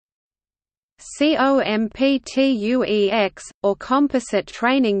COMPTUEX, or Composite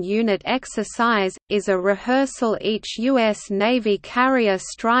Training Unit Exercise, is a rehearsal each U.S. Navy carrier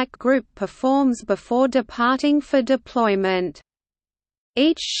strike group performs before departing for deployment.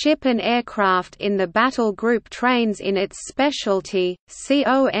 Each ship and aircraft in the battle group trains in its specialty.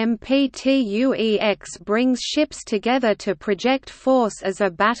 COMPTUEX brings ships together to project force as a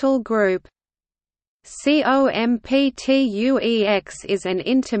battle group. COMPTUEX is an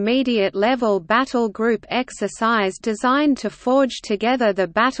intermediate-level battle group exercise designed to forge together the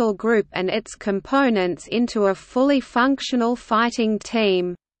battle group and its components into a fully functional fighting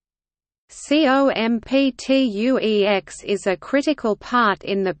team. COMPTUEX is a critical part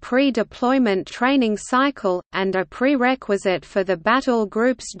in the pre-deployment training cycle, and a prerequisite for the battle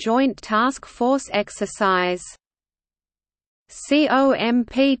group's Joint Task Force exercise.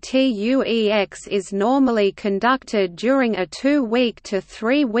 COMPTUEX is normally conducted during a 2-week to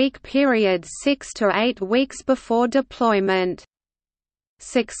 3-week period 6 to 8 weeks before deployment.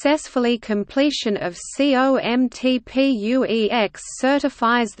 Successfully completion of COMTPUEX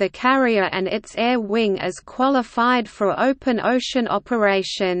certifies the carrier and its air wing as qualified for open ocean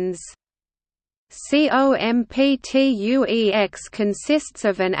operations. COMPTUEX consists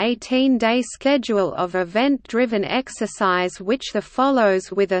of an 18-day schedule of event-driven exercise which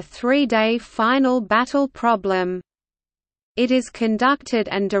follows with a 3-day final battle problem. It is conducted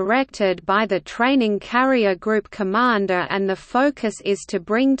and directed by the training carrier group commander, and the focus is to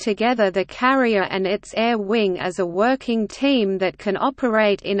bring together the carrier and its air wing as a working team that can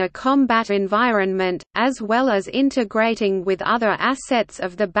operate in a combat environment, as well as integrating with other assets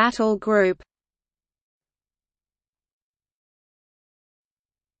of the battle group.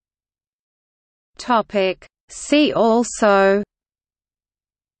 See also: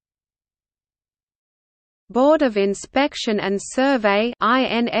 Board of Inspection and Survey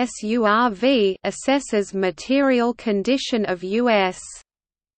assesses material condition of U.S.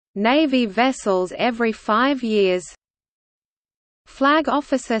 Navy vessels every 5 years. Flag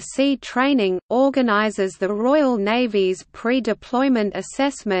Officer Sea Training – organizes the Royal Navy's pre-deployment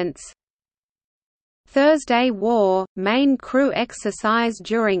assessments. Thursday War – main crew exercise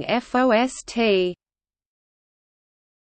during FOST.